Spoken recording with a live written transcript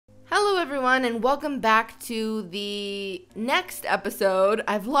Hello everyone and welcome back to the next episode,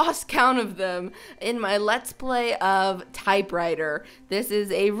 I've lost count of them, in my Let's Play of Typewriter. This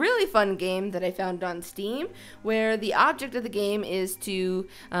is a really fun game that I found on Steam where the object of the game is to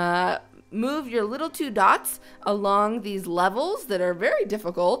move your little two dots along these levels that are very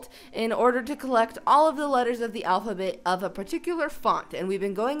difficult in order to collect all of the letters of the alphabet of a particular font. And we've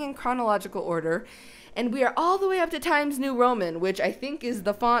been going in chronological order. And we are all the way up to Times New Roman, which I think is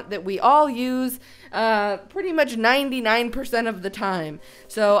the font that we all use pretty much 99% of the time.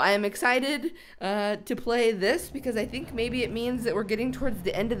 So I am excited to play this because I think maybe it means that we're getting towards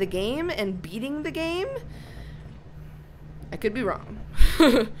the end of the game and beating the game. I could be wrong.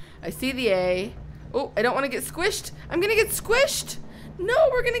 I see the A. Oh, I don't want to get squished. I'm going to get squished. No,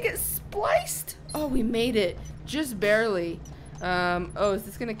 we're going to get spliced. Oh, we made it. Just barely. Oh, is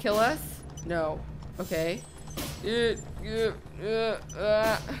this going to kill us? No. Okay. Go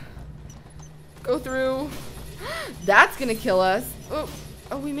through. That's gonna kill us. Oh,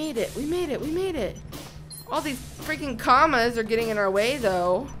 we made it. We made it. We made it. All these freaking commas are getting in our way,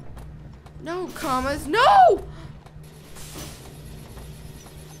 though. No commas. No!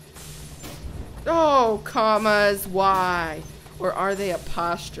 Oh, commas. Why? Or are they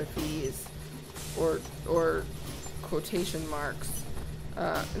apostrophes? Or quotation marks?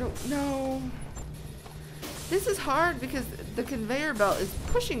 No. This is hard because the conveyor belt is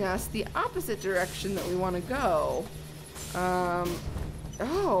pushing us the opposite direction that we want to go.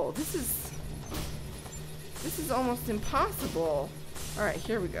 Oh, this is almost impossible. All right,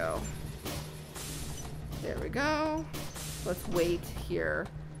 here we go. There we go. Let's wait here.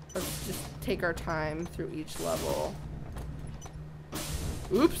 Let's just take our time through each level.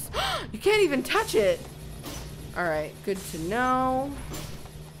 Oops, you can't even touch it. All right, good to know.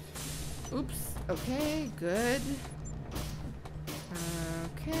 Oops. Okay, good.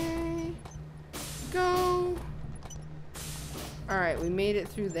 Okay. Go. Alright, we made it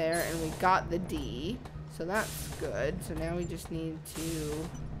through there and we got the D. So that's good. So now we just need to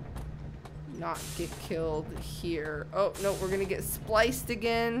not get killed here. Oh, no, we're gonna get spliced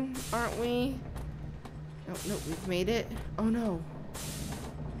again, aren't we? No, we've made it. Oh, no.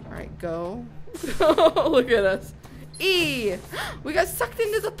 Alright, go. Look at us. E! We got sucked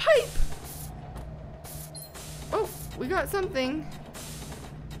into the pipe! Oh, we got something.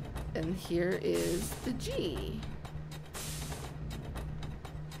 And here is the G.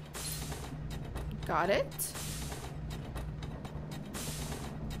 Got it.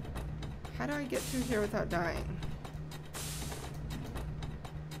 How do I get through here without dying?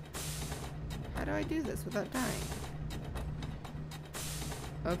 How do I do this without dying?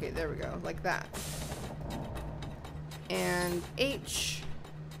 Okay, there we go. Like that. And H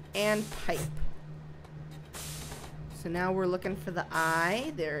and pipe. So now we're looking for the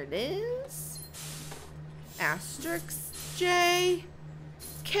I. There it is. Asterisk J.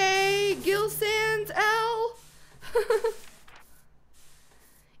 K. Gill Sans L.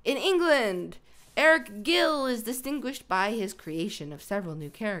 In England, Eric Gill is distinguished by his creation of several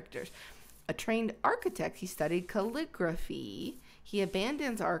new characters. A trained architect, he studied calligraphy. He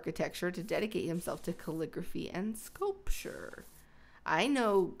abandons architecture to dedicate himself to calligraphy and sculpture. I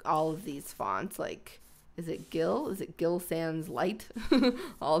know all of these fonts, like... Is it Gill? Is it Gill Sans Light?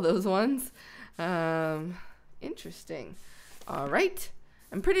 All those ones. Interesting. All right.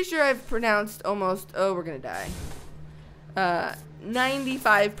 I'm pretty sure I've pronounced almost... Oh, we're going to die.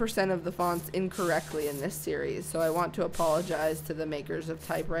 95% of the fonts incorrectly in this series. So I want to apologize to the makers of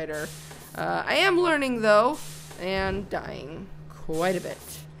Typewriter. I am learning, though, and dying quite a bit.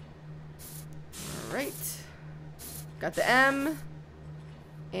 All right. Got the M.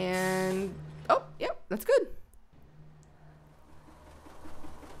 And... Oh, yep, that's good.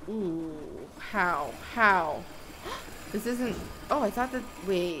 Ooh, how? This isn't... Oh, I thought that...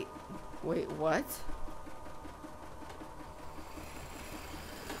 Wait, what?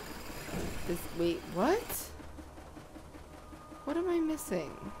 Wait, what? What am I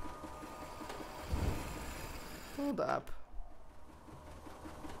missing? Hold up.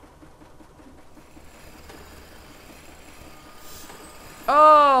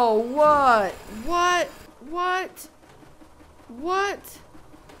 Oh, what?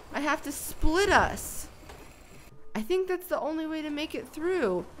 I have to split us. I think that's the only way to make it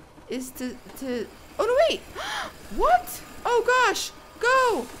through, is to... Oh, no, wait. What? Oh, gosh.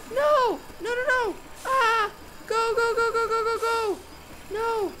 Go. No. Ah. Go.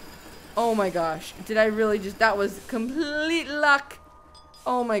 No. Oh, my gosh. Did I really just... That was complete luck.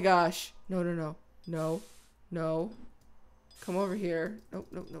 Oh, my gosh. No. Come over here. No.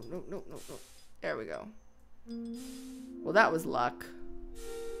 There we go. Well, that was luck.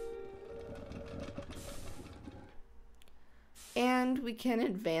 we can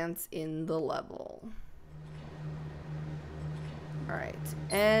advance in the level. Alright.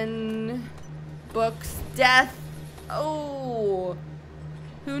 N. Books. Death. Oh.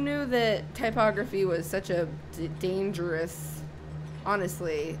 Who knew that typography was such a dangerous...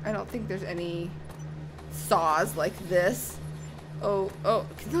 Honestly, I don't think there's any saws like this. Oh,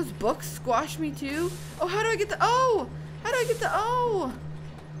 can those books squash me too? Oh, how do I get the O? How do I get the O?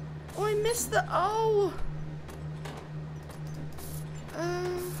 Oh, I missed the O.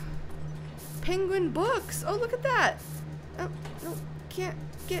 Penguin books. Oh, look at that. Oh, no, can't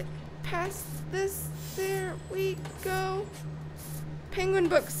get past this. There we go. Penguin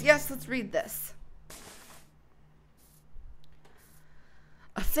books. Yes, let's read this.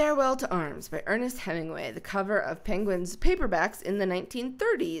 A Farewell to Arms by Ernest Hemingway, the cover of Penguin's paperbacks in the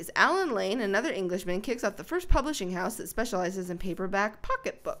 1930s. Alan Lane, another Englishman, kicks off the first publishing house that specializes in paperback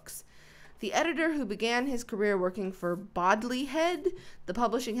pocketbooks. The editor who began his career working for Bodley Head, the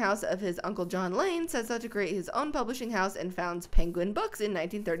publishing house of his uncle John Lane, sets out to create his own publishing house and founds Penguin Books in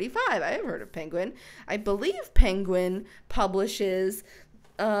 1935. I have heard of Penguin. I believe Penguin publishes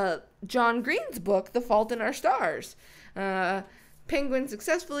John Green's book, The Fault in Our Stars. Penguin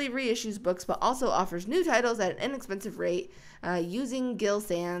successfully reissues books, but also offers new titles at an inexpensive rate, using Jill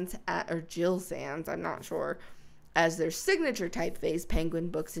Sands, I'm not sure, as their signature typeface. Penguin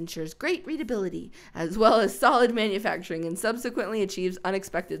Books ensures great readability, as well as solid manufacturing, and subsequently achieves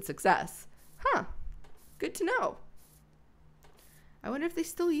unexpected success. Huh. Good to know. I wonder if they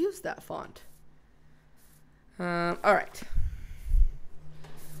still use that font. Alright.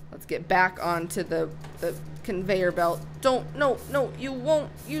 Let's get back onto the conveyor belt. No, you won't,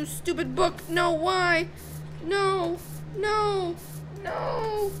 you stupid book. No, why? No.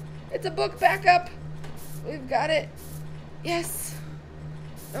 It's a book backup. We've got it. Yes.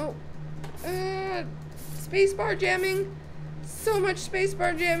 Oh. Spacebar jamming. So much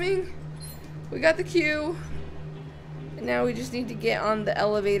spacebar jamming. We got the Q. And now we just need to get on the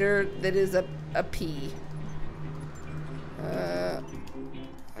elevator that is a P.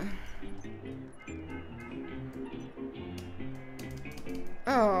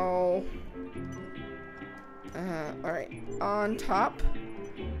 Oh. Alright. On top.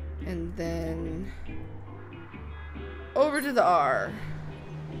 And then over to the R.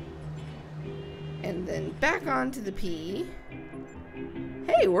 And then back onto the P.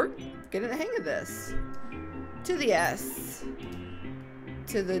 Hey, we're getting the hang of this. To the S.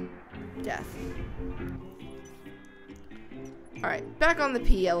 To the death. Alright, back on the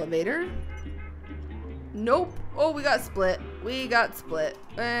P elevator. Nope. Oh, we got split.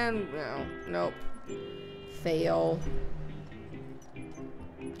 And, no, nope. Fail.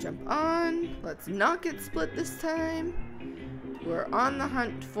 Jump on. Let's not get split this time. We're on the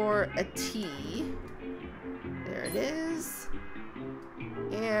hunt for a T. There it is.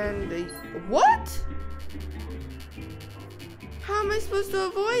 And what? How am I supposed to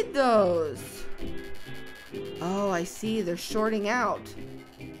avoid those? Oh, I see. They're shorting out.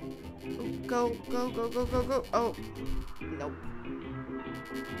 Go. Oh, nope.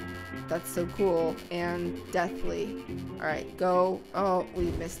 That's so cool and deathly. Alright, go. Oh,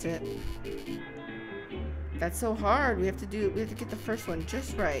 we missed it. That's so hard. We have to get the first one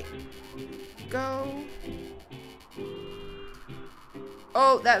just right. Go.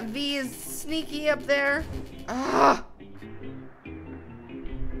 Oh, that V is sneaky up there. Ah!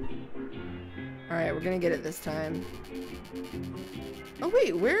 Alright, we're gonna get it this time. Oh,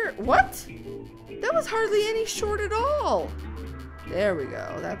 wait, what? That was hardly any short at all. There we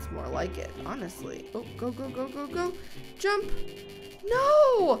go. That's more like it, honestly. Oh, go. Jump.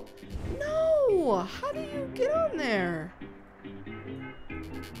 No! How do you get on there?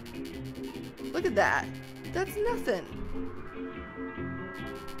 Look at that. That's nothing.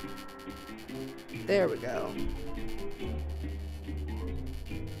 There we go.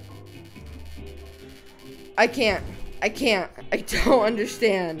 I can't. I don't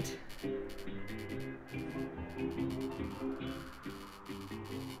understand.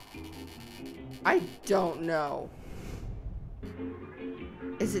 I don't know.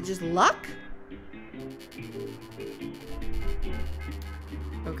 Is it just luck?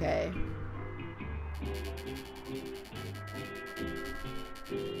 Okay.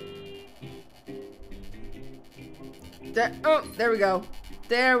 Oh, there we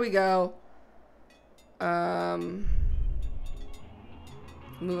go.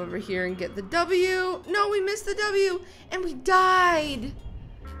 Move over here and get the W. No, we missed the W and we died.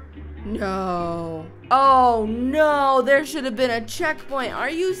 No. Oh no, there should have been a checkpoint.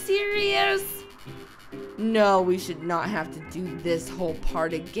 Are you serious? No, we should not have to do this whole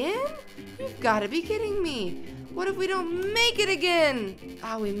part again. You've got to be kidding me. What if we don't make it again?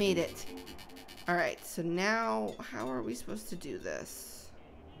 Ah, we made it. All right, so now how are we supposed to do this?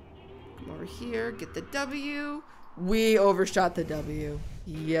 Come over here, get the W. We overshot the W.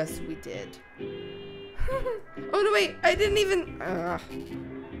 Yes, we did. Oh, no, wait, I didn't even...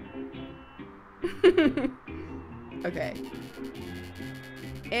 Okay.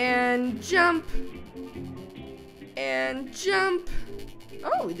 And jump. And jump.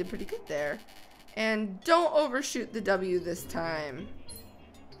 Oh, we did pretty good there. And don't overshoot the W this time.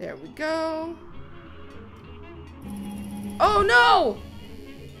 There we go. Oh, no!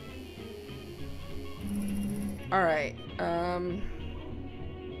 All right.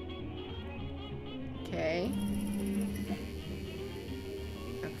 Okay.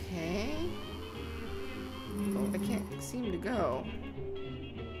 Okay. Oh, I can't seem to go.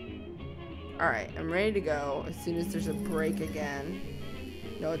 All right, I'm ready to go as soon as there's a break again.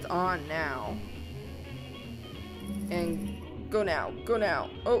 No, it's on now. And go now, go now.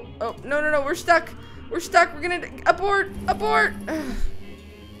 Oh, oh, no, no, no, we're stuck. We're stuck, we're gonna, abort, abort. Ugh.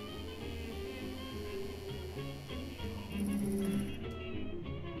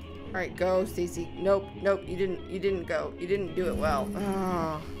 All right, go, Stacy. Nope, nope, you didn't go. You didn't do it well.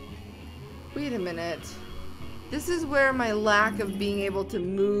 Oh, wait a minute. This is where my lack of being able to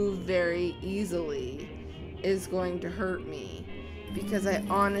move very easily is going to hurt me, because I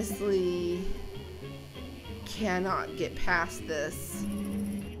honestly cannot get past this.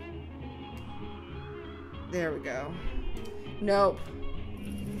 There we go. Nope.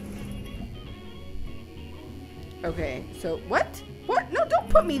 Okay, so what? What? No, don't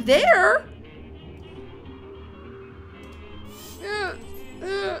put me there!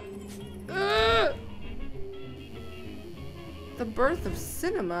 The birth of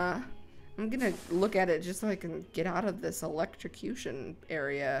cinema. I'm gonna look at it just so I can get out of this electrocution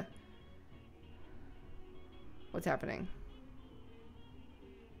area. What's happening?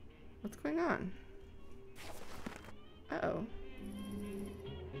 What's going on? Uh-oh.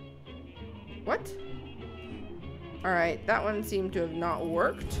 What? Alright, that one seemed to have not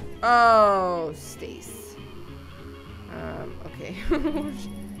worked. Oh, Stace. Okay.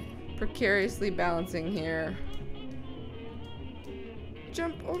 Precariously balancing here.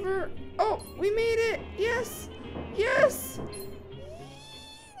 Jump over. Oh, we made it. Yes. Yes.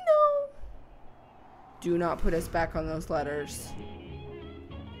 No. Do not put us back on those letters.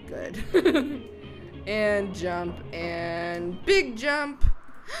 Good. And jump and big jump.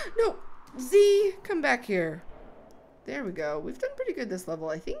 No. Z, come back here. There we go. We've done pretty good this level,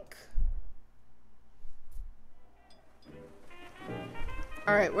 I think.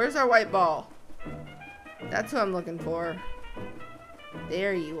 All right, where's our white ball? That's who I'm looking for.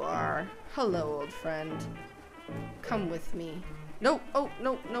 There you are. Hello, old friend. Come with me. Nope. Oh,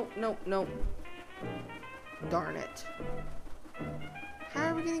 nope, nope, nope, nope. Darn it. How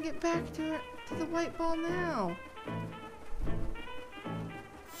are we gonna get back to it, to the white ball now?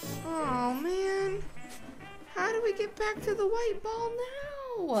 Oh, man. How do we get back to the white ball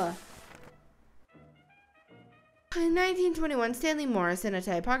now? In 1921, Stanley Morrison, a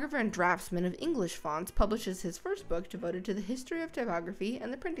typographer and draftsman of English fonts, publishes his first book devoted to the history of typography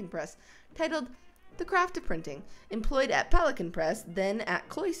and the printing press, titled The Craft of Printing. Employed at Pelican Press, then at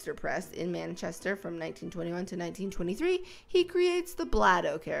Cloister Press in Manchester from 1921 to 1923, he creates the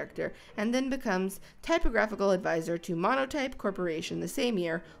Blado character and then becomes typographical advisor to Monotype Corporation the same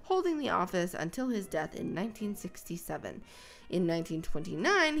year, holding the office until his death in 1967. In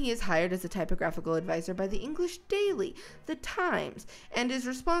 1929, he is hired as a typographical advisor by the English daily, The Times, and is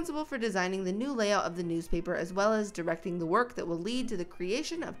responsible for designing the new layout of the newspaper as well as directing the work that will lead to the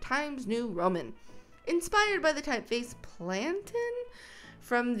creation of Times New Roman. Inspired by the typeface Planten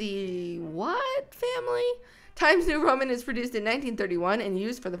from the what family? Times New Roman is produced in 1931 and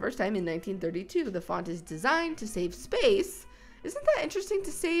used for the first time in 1932. The font is designed to save space. Isn't that interesting,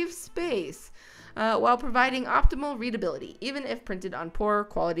 to save space? While providing optimal readability, even if printed on poor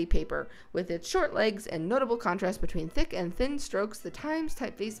quality paper. With its short legs and notable contrast between thick and thin strokes, the Times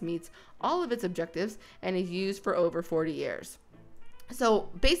typeface meets all of its objectives and is used for over 40 years. So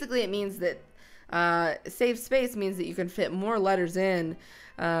basically it means that save space means that you can fit more letters in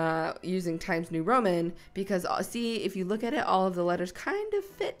using Times New Roman, because see, if you look at it, all of the letters kind of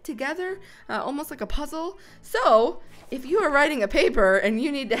fit together, almost like a puzzle. So if you are writing a paper and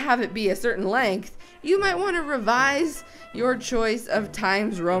you need to have it be a certain length, you might want to revise your choice of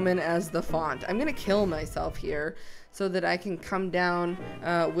Times Roman as the font. I'm going to kill myself here so that I can come down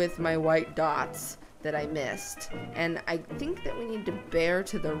with my white dots that I missed. And I think that we need to bear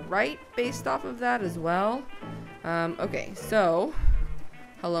to the right based off of that as well. Okay, so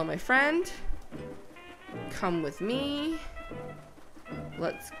hello, my friend. Come with me.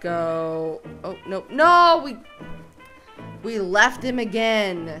 Let's go. Oh, no. No! We left him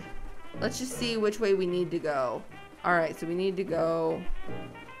again. Let's just see which way we need to go. Alright, so we need to go...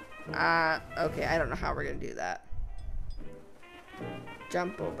 okay, I don't know how we're gonna do that.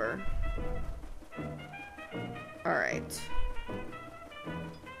 Jump over. Alright.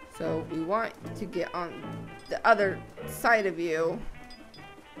 So we want to get on the other side of you.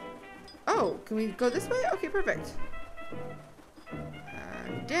 Oh, can we go this way? Okay, perfect.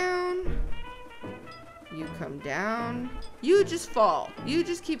 Down. You come down. You just fall. You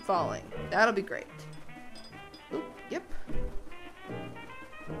just keep falling. That'll be great. Oop, yep.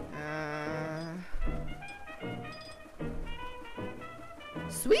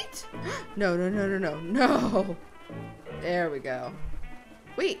 Sweet? No, no, no, no, no, no. There we go.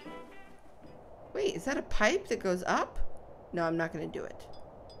 Wait. Wait, is that a pipe that goes up? No, I'm not going to do it.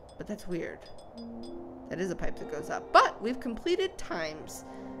 But that's weird. That is a pipe that goes up. But we've completed times.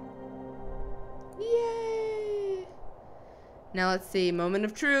 Yay. Now let's see. Moment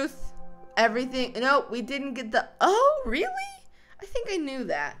of truth. Everything. No, we didn't get the O. Really? I think I knew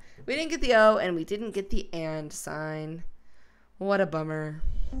that. We didn't get the O and we didn't get the and sign. What a bummer.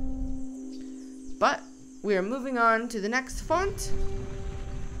 But we are moving on to the next font,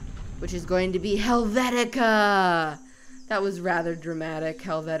 which is going to be Helvetica. That was rather dramatic,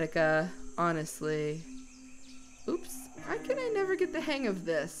 Helvetica, honestly. Oops, why can I never get the hang of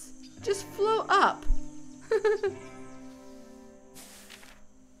this? Just flow up.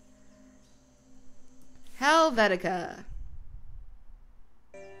 Helvetica.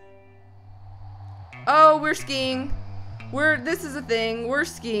 Oh, we're skiing. This is a thing. We're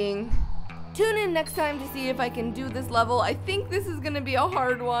skiing. Tune in next time to see if I can do this level. I think this is gonna be a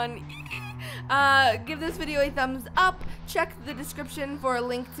hard one. Give this video a thumbs up. Check the description for a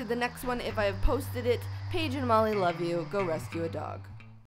link to the next one if I have posted it. Paige and Molly love you. Go rescue a dog.